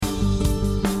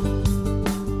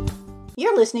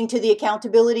You're listening to the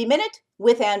Accountability Minute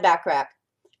with Ann Bachrach.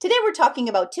 Today we're talking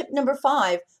about tip number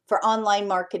 5 for online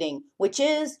marketing, which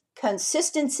is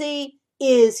consistency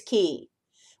is key.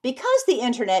 Because the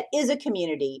internet is a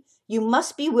community, you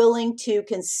must be willing to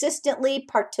consistently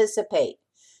participate.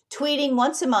 Tweeting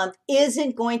once a month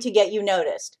isn't going to get you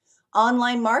noticed.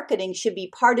 Online marketing should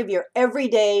be part of your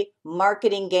everyday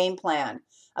marketing game plan.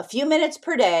 A few minutes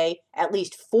per day, at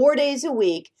least 4 days a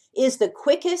week, is the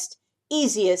quickest,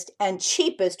 easiest, and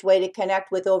cheapest way to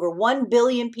connect with over 1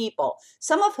 billion people,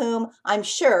 some of whom I'm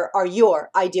sure are your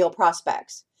ideal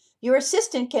prospects. Your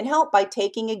assistant can help by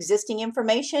taking existing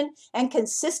information and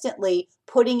consistently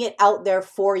putting it out there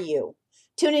for you.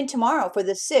 Tune in tomorrow for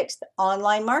the 6th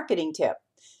online marketing tip.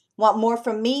 Want more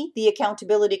from me, the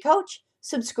Accountability Coach?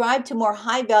 Subscribe to more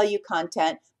high-value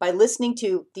content by listening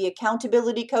to the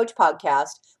Accountability Coach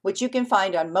podcast, which you can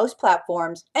find on most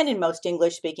platforms and in most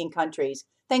English-speaking countries.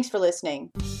 Thanks for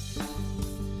listening.